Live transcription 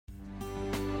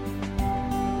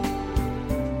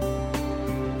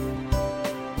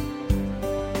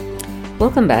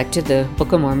Welcome back to the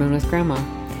Book of Mormon with Grandma.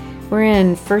 We're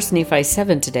in 1 Nephi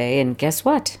 7 today, and guess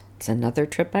what? It's another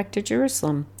trip back to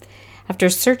Jerusalem. After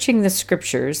searching the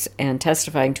scriptures and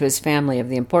testifying to his family of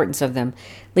the importance of them,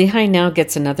 Lehi now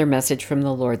gets another message from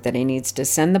the Lord that he needs to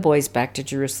send the boys back to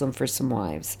Jerusalem for some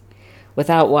wives.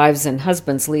 Without wives and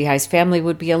husbands, Lehi's family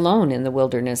would be alone in the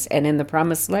wilderness and in the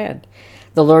promised land.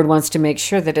 The Lord wants to make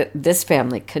sure that this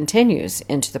family continues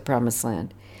into the promised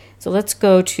land. So let's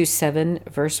go to 7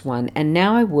 verse 1. And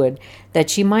now I would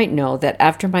that ye might know that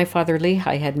after my father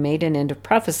Lehi had made an end of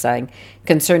prophesying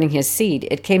concerning his seed,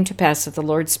 it came to pass that the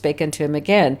Lord spake unto him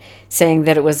again, saying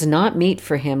that it was not meet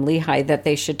for him, Lehi, that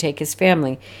they should take his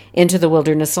family into the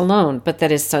wilderness alone, but that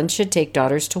his sons should take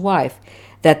daughters to wife,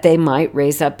 that they might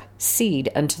raise up seed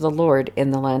unto the Lord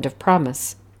in the land of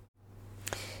promise.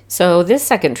 So this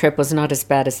second trip was not as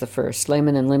bad as the first.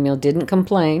 Laman and Lemuel didn't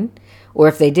complain, or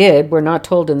if they did, we're not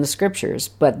told in the scriptures,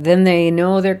 but then they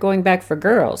know they're going back for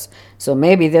girls. So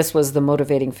maybe this was the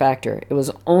motivating factor. It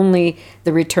was only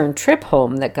the return trip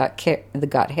home that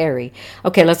got hairy.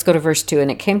 Okay, let's go to verse 2. And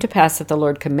it came to pass that the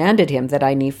Lord commanded him that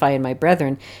I, Nephi, and my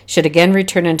brethren should again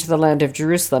return into the land of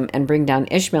Jerusalem and bring down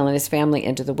Ishmael and his family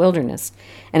into the wilderness.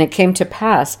 And it came to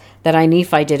pass that I,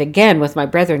 Nephi, did again with my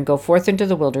brethren go forth into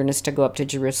the wilderness to go up to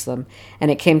Jerusalem. And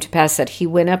it came to pass that he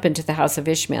went up into the house of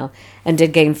Ishmael, and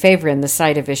did gain favor in the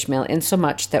sight of Ishmael,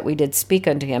 insomuch that we did speak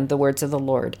unto him the words of the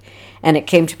Lord. And it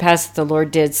came to pass that the Lord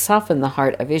did soften the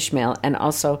heart of Ishmael, and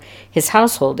also his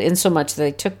household, insomuch that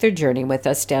they took their journey with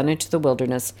us down into the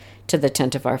wilderness to the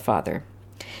tent of our father.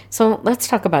 So let's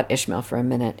talk about Ishmael for a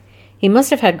minute. He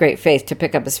must have had great faith to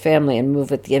pick up his family and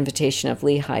move at the invitation of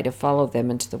Lehi to follow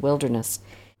them into the wilderness.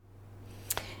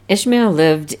 Ishmael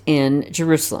lived in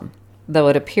Jerusalem, though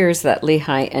it appears that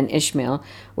Lehi and Ishmael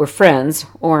were friends,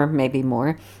 or maybe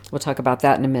more. We'll talk about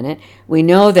that in a minute. We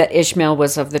know that Ishmael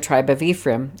was of the tribe of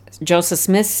Ephraim. Joseph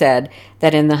Smith said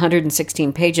that in the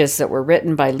 116 pages that were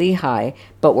written by Lehi,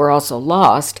 but were also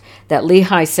lost, that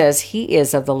Lehi says he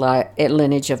is of the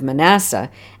lineage of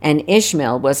Manasseh, and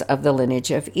Ishmael was of the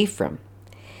lineage of Ephraim.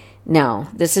 Now,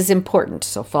 this is important,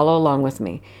 so follow along with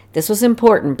me. This was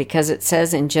important because it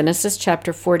says in Genesis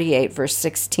chapter 48, verse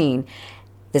 16,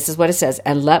 this is what it says,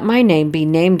 and let my name be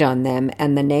named on them,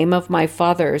 and the name of my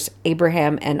fathers,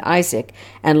 Abraham and Isaac,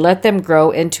 and let them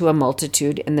grow into a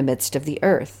multitude in the midst of the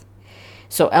earth.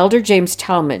 So Elder James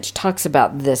Talmage talks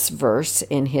about this verse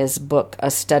in his book, A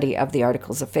Study of the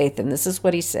Articles of Faith, and this is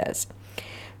what he says.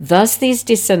 Thus these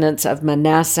descendants of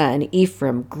Manasseh and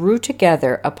Ephraim grew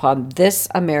together upon this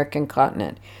American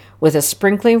continent, with a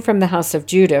sprinkling from the house of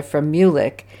Judah from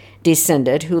Mulek,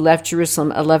 descended, who left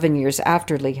Jerusalem 11 years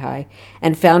after Lehi,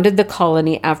 and founded the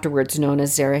colony afterwards known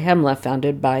as Zarahemla,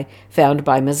 found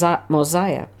by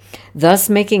Mosiah, thus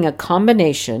making a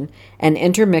combination, an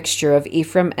intermixture of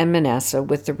Ephraim and Manasseh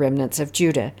with the remnants of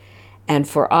Judah, and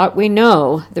for aught we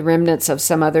know, the remnants of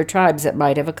some other tribes that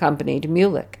might have accompanied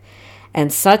Mulek,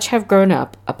 and such have grown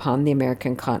up upon the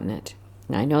American continent.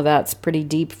 I know that's pretty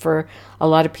deep for a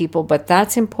lot of people, but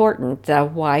that's important,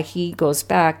 that why he goes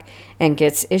back and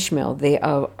gets Ishmael. They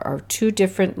are two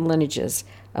different lineages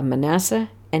of Manasseh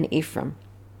and Ephraim.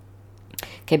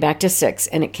 Okay, back to 6.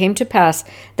 And it came to pass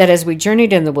that as we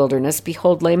journeyed in the wilderness,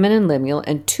 behold, Laman and Lemuel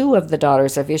and two of the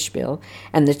daughters of Ishmael,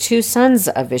 and the two sons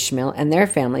of Ishmael and their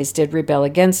families did rebel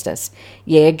against us,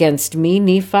 yea, against me,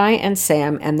 Nephi and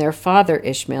Sam, and their father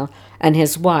Ishmael, and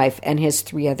his wife, and his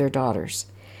 3 other daughters.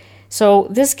 So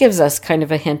this gives us kind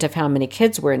of a hint of how many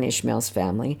kids were in Ishmael's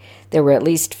family. There were at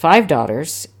least 5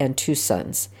 daughters and 2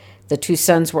 sons. The 2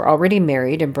 sons were already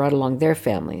married and brought along their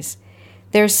families.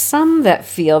 There's some that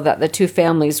feel that the 2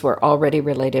 families were already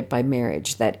related by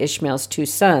marriage, that Ishmael's 2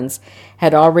 sons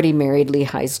had already married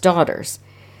Lehi's daughters.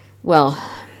 Well,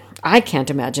 I can't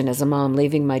imagine as a mom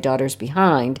leaving my daughters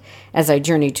behind as I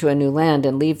journey to a new land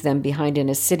and leave them behind in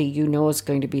a city you know is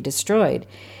going to be destroyed.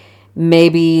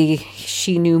 Maybe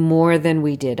she knew more than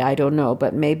we did. I don't know.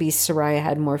 But maybe Sariah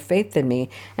had more faith than me.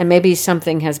 And maybe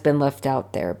something has been left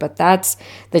out there. But that's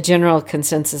the general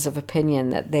consensus of opinion,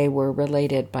 that they were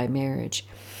related by marriage.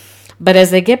 But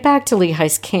as they get back to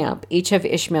Lehi's camp, each of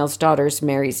Ishmael's daughters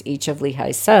marries each of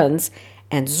Lehi's sons.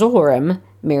 And Zoram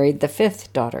married the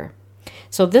 5th daughter.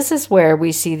 So this is where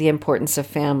we see the importance of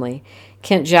family.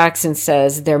 Kent Jackson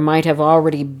says there might have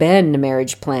already been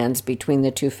marriage plans between the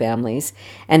 2 families,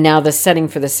 and now the setting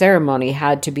for the ceremony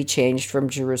had to be changed from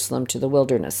Jerusalem to the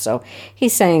wilderness. So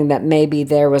he's saying that maybe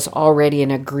there was already an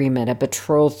agreement, a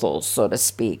betrothal, so to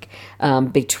speak,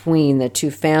 between the 2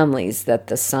 families, that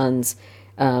the sons,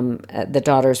 the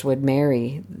daughters would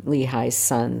marry Lehi's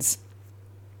sons.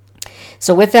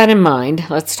 So with that in mind,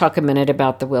 let's talk a minute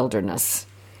about the wilderness.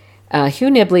 Hugh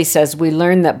Nibley says, we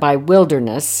learn that by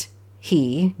wilderness,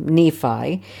 he,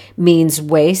 Nephi, means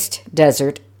waste,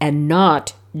 desert, and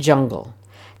not jungle.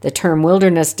 The term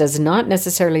wilderness does not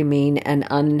necessarily mean an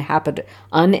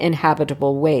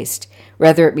uninhabitable waste.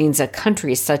 Rather, it means a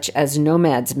country such as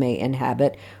nomads may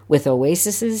inhabit, with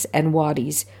oases and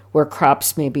wadis where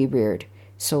crops may be reared.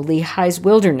 So Lehi's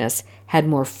wilderness had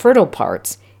more fertile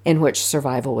parts in which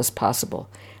survival was possible.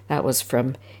 That was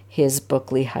from his book,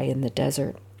 Lehi in the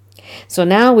Desert. So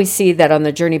now we see that on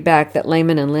the journey back that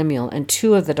Laman and Lemuel and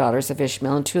two of the daughters of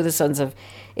Ishmael and two of the sons of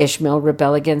Ishmael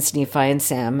rebel against Nephi and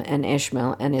Sam and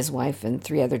Ishmael and his wife and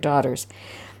three other daughters.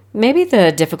 Maybe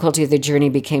the difficulty of the journey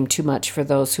became too much for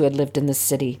those who had lived in the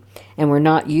city and were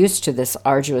not used to this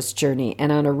arduous journey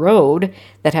and on a road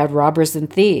that had robbers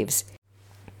and thieves.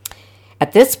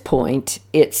 At this point,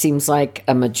 it seems like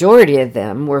a majority of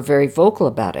them were very vocal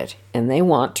about it, and they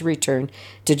want to return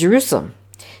to Jerusalem.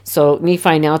 So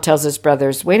Nephi now tells his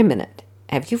brothers, wait a minute,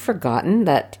 have you forgotten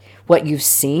that what you've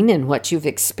seen and what you've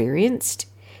experienced?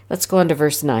 Let's go on to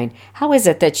verse 9. How is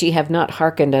it that ye have not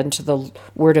hearkened unto the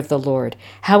word of the Lord?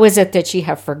 How is it that ye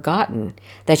have forgotten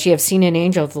that ye have seen an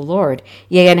angel of the Lord?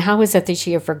 Yea, and how is it that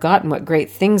ye have forgotten what great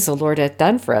things the Lord hath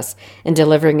done for us in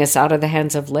delivering us out of the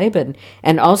hands of Laban,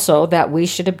 and also that we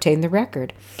should obtain the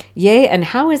record? Yea, and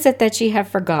how is it that ye have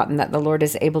forgotten that the Lord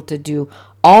is able to do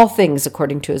all things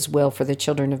according to his will for the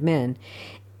children of men,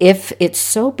 if it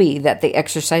so be that they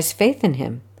exercise faith in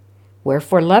him?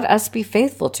 Wherefore let us be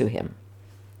faithful to him.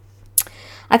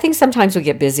 I think sometimes we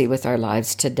get busy with our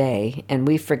lives today and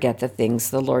we forget the things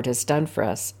the Lord has done for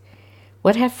us.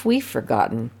 What have we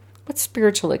forgotten? What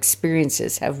spiritual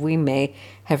experiences may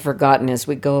have forgotten as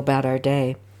we go about our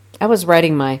day? I was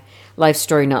writing my life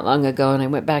story not long ago, and I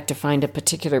went back to find a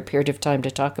particular period of time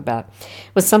to talk about.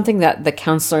 It was something that the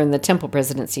counselor in the temple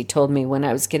presidency told me when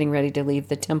I was getting ready to leave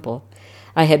the temple.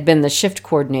 I had been the shift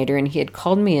coordinator, and he had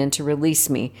called me in to release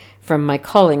me from my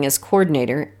calling as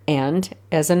coordinator and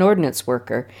as an ordinance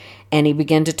worker, and he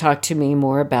began to talk to me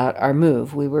more about our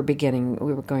move. We were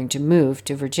going to move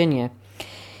to Virginia.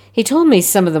 He told me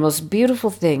some of the most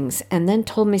beautiful things, and then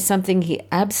told me something he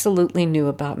absolutely knew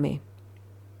about me.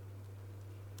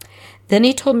 Then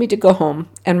he told me to go home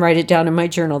and write it down in my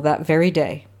journal that very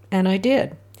day, and I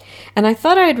did. And I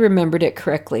thought I had remembered it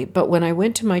correctly, but when I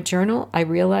went to my journal, I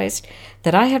realized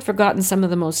that I had forgotten some of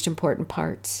the most important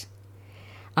parts.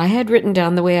 I had written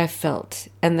down the way I felt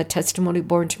and the testimony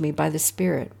borne to me by the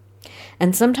Spirit.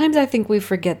 And sometimes I think we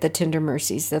forget the tender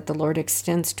mercies that the Lord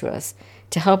extends to us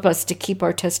to help us to keep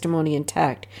our testimony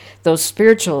intact, those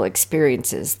spiritual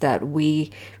experiences that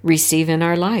we receive in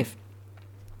our life.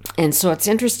 And so it's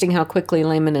interesting how quickly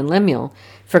Laman and Lemuel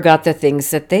forgot the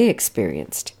things that they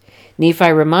experienced.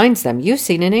 Nephi reminds them, you've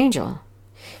seen an angel.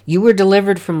 You were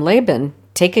delivered from Laban,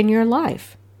 taking your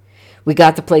life. We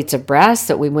got the plates of brass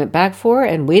that we went back for,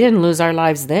 and we didn't lose our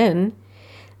lives then.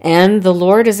 And the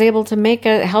Lord is able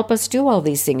to help us do all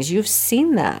these things. You've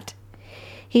seen that.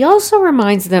 He also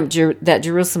reminds them that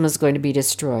Jerusalem is going to be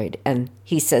destroyed, and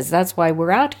he says that's why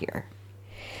we're out here.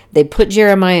 They put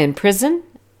Jeremiah in prison.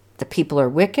 The people are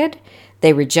wicked.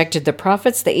 They rejected the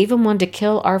prophets. They even wanted to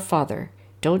kill our father.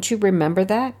 Don't you remember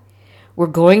that? We're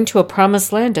going to a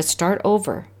promised land to start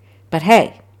over. But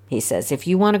hey, he says, if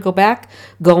you want to go back,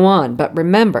 go on. But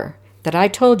remember that I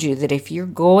told you that if you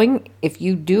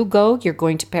do go, you're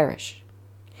going to perish.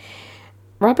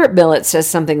 Robert Millett says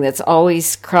something that's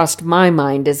always crossed my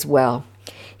mind as well.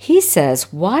 He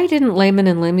says, why didn't Laman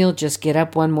and Lemuel just get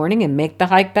up one morning and make the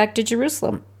hike back to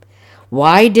Jerusalem?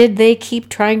 Why did they keep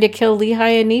trying to kill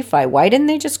Lehi and Nephi? Why didn't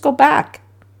they just go back?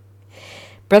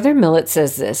 Brother Millett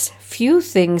says this, few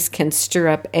things can stir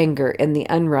up anger in the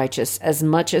unrighteous as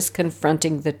much as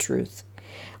confronting the truth.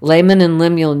 Laman and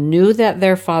Lemuel knew that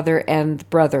their father and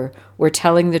brother were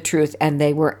telling the truth, and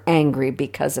they were angry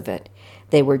because of it.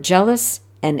 They were jealous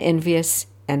and envious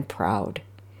and proud.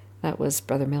 That was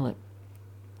Brother Millett.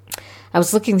 I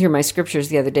was looking through my scriptures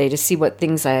the other day to see what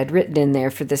things I had written in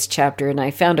there for this chapter, and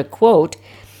I found a quote,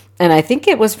 and I think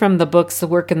it was from the books The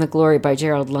Work and the Glory by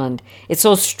Gerald Lund. It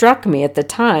so struck me at the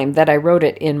time that I wrote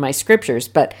it in my scriptures,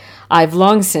 but I've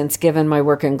long since given my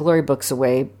Work and Glory books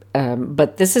away.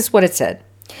 But this is what it said.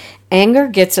 Anger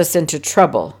gets us into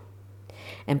trouble,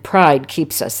 and pride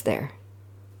keeps us there.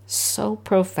 So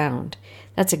profound.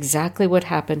 That's exactly what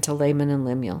happened to Laman and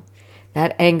Lemuel.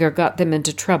 That anger got them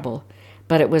into trouble,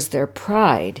 but it was their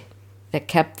pride that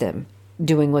kept them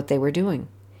doing what they were doing.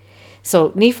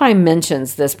 So Nephi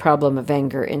mentions this problem of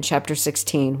anger in chapter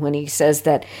 16 when he says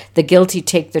that the guilty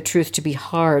take the truth to be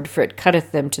hard, for it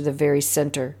cutteth them to the very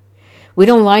center. We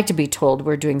don't like to be told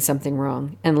we're doing something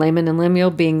wrong. And Laman and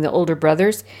Lemuel, being the older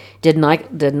brothers, did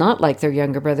not like their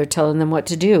younger brother telling them what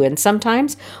to do. And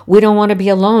sometimes we don't want to be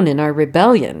alone in our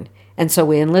rebellion. And so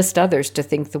we enlist others to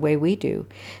think the way we do.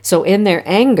 So in their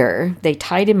anger, they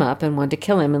tied him up and wanted to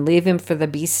kill him and leave him for the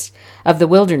beasts of the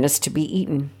wilderness to be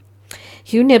eaten.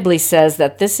 Hugh Nibley says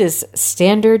that this is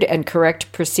standard and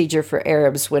correct procedure for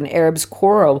Arabs when Arabs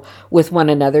quarrel with one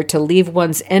another to leave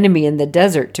one's enemy in the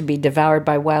desert to be devoured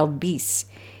by wild beasts.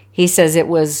 He says it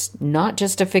was not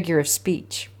just a figure of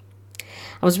speech.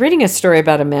 I was reading a story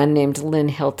about a man named Lynn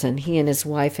Hilton. He and his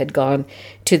wife had gone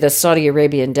to the Saudi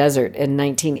Arabian desert in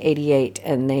 1988,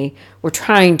 and they were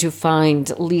trying to find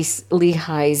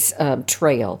Lehi's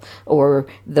trail, or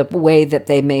the way that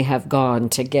they may have gone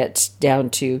to get down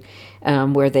to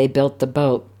where they built the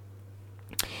boat.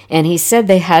 And he said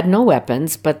they had no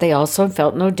weapons, but they also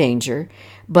felt no danger.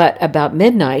 But about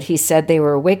midnight, he said they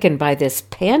were awakened by this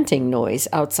panting noise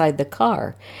outside the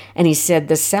car. And he said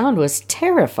the sound was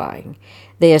terrifying.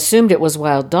 They assumed it was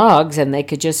wild dogs and they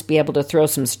could just be able to throw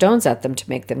some stones at them to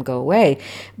make them go away.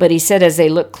 But he said as they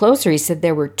looked closer, he said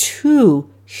there were 2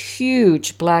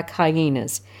 huge black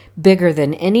hyenas, bigger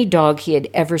than any dog he had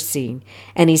ever seen.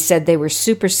 And he said they were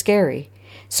super scary.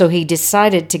 So he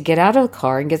decided to get out of the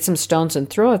car and get some stones and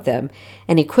throw at them.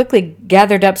 And he quickly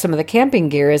gathered up some of the camping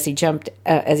gear as he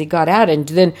got out, and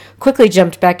then quickly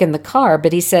jumped back in the car.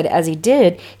 But he said as he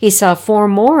did, he saw 4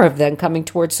 more of them coming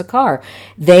towards the car.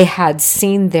 They had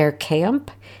seen their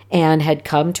camp and had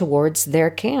come towards their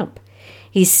camp.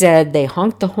 He said they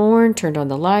honked the horn, turned on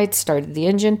the lights, started the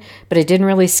engine, but it didn't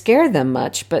really scare them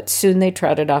much, but soon they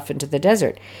trotted off into the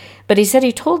desert. But he said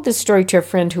he told this story to a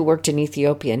friend who worked in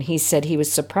Ethiopia, and he said he was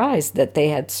surprised that they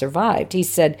had survived. He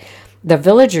said the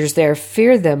villagers there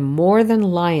fear them more than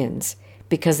lions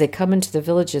because they come into the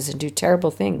villages and do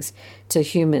terrible things to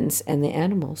humans and the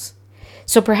animals.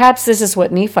 So perhaps this is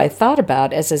what Nephi thought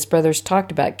about as his brothers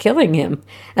talked about killing him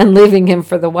and leaving him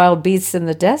for the wild beasts in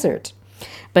the desert.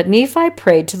 But Nephi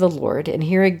prayed to the Lord, and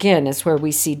here again is where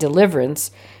we see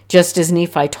deliverance, just as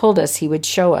Nephi told us he would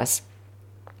show us.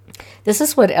 This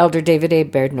is what Elder David A.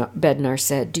 Bednar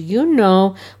said. Do you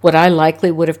know what I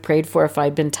likely would have prayed for if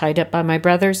I'd been tied up by my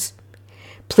brothers?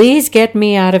 Please get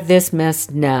me out of this mess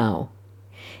now.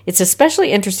 It's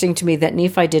especially interesting to me that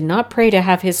Nephi did not pray to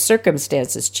have his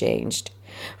circumstances changed.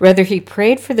 Rather, he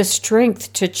prayed for the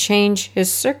strength to change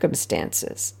his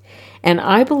circumstances. And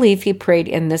I believe he prayed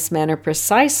in this manner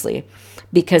precisely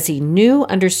because he knew,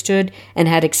 understood, and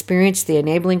had experienced the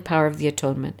enabling power of the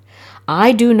atonement.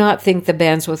 I do not think the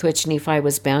bands with which Nephi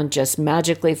was bound just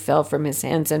magically fell from his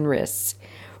hands and wrists.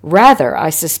 Rather,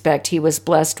 I suspect he was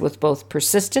blessed with both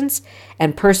persistence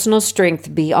and personal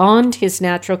strength beyond his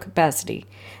natural capacity,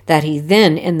 that he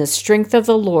then, in the strength of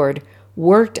the Lord,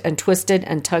 worked and twisted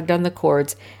and tugged on the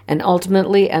cords, and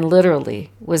ultimately and literally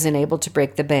was enabled to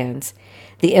break the bands.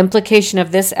 The implication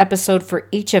of this episode for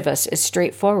each of us is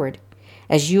straightforward.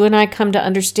 As you and I come to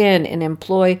understand and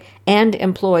employ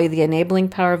the enabling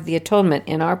power of the atonement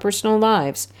in our personal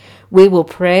lives, we will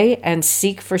pray and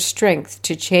seek for strength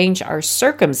to change our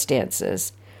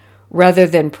circumstances rather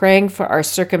than praying for our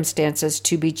circumstances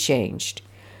to be changed.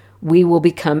 We will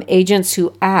become agents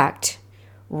who act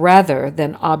rather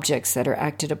than objects that are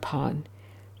acted upon.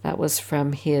 That was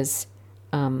from his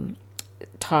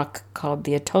talk called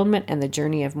The Atonement and the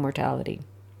Journey of Mortality.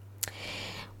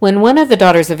 When one of the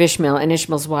daughters of Ishmael and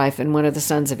Ishmael's wife and one of the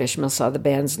sons of Ishmael saw the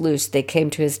bands loose, they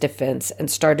came to his defense and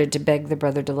started to beg the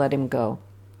brother to let him go.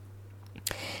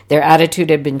 Their attitude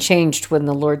had been changed when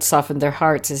the Lord softened their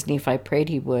hearts as Nephi prayed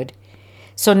he would.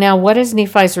 So now what is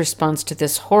Nephi's response to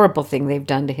this horrible thing they've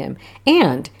done to him?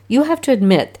 And you have to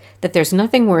admit that there's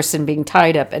nothing worse than being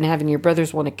tied up and having your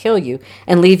brothers want to kill you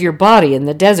and leave your body in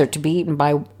the desert to be eaten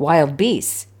by wild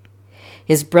beasts.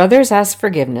 His brothers asked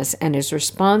forgiveness, and his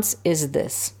response is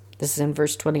this. This is in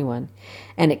verse 21.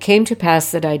 And it came to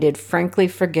pass that I did frankly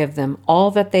forgive them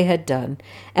all that they had done,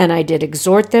 and I did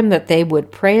exhort them that they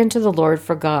would pray unto the Lord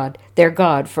for God, their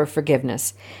God, for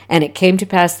forgiveness. And it came to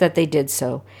pass that they did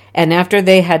so. And after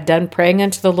they had done praying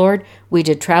unto the Lord, we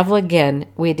did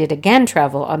again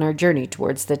travel on our journey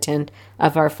towards the tent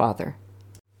of our father.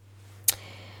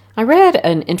 I read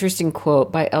an interesting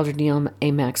quote by Elder Neil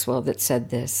A. Maxwell that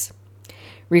said this: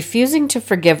 refusing to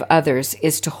forgive others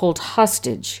is to hold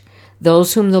hostage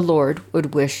those whom the Lord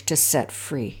would wish to set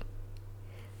free.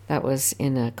 That was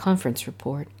in a conference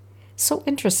report. So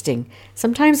interesting.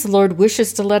 Sometimes the Lord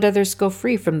wishes to let others go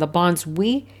free from the bonds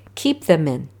we keep them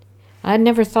in. I'd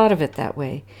never thought of it that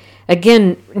way.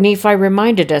 Again, Nephi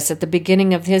reminded us at the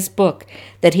beginning of his book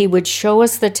that he would show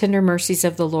us the tender mercies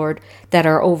of the Lord that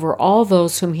are over all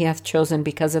those whom he hath chosen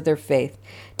because of their faith,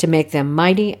 to make them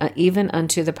mighty even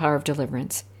unto the power of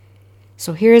deliverance.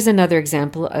 So here is another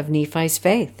example of Nephi's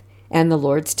faith and the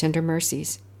Lord's tender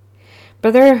mercies.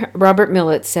 Brother Robert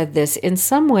Millet said this: in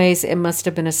some ways it must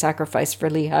have been a sacrifice for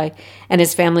Lehi and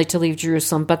his family to leave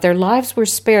Jerusalem, but their lives were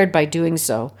spared by doing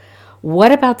so.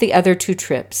 What about the other 2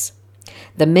 trips?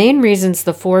 The main reasons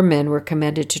the 4 men were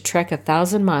commanded to trek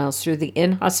 1,000 miles through the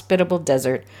inhospitable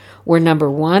desert were, number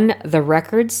 1, the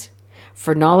records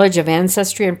for knowledge of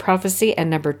ancestry and prophecy, and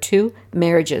number 2,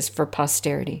 marriages for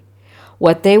posterity.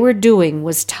 What they were doing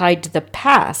was tied to the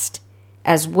past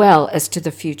as well as to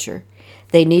the future.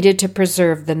 They needed to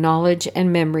preserve the knowledge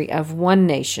and memory of one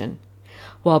nation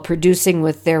while producing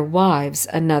with their wives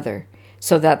another,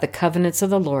 so that the covenants of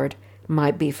the Lord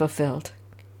might be fulfilled.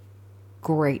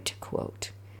 Great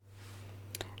quote.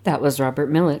 That was Robert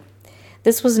Millet.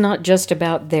 This was not just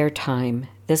about their time.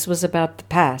 This was about the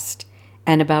past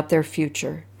and about their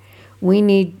future.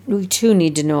 We too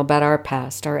need to know about our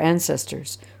past, our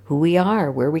ancestors, who we are,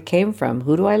 where we came from,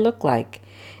 who do I look like.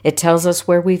 It tells us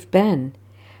where we've been.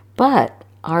 But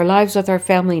our lives with our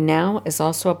family now is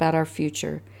also about our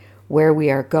future, where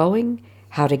we are going,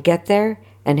 how to get there,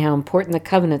 and how important the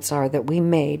covenants are that we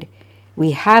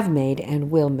have made,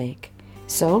 and will make.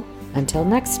 So, until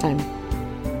next time.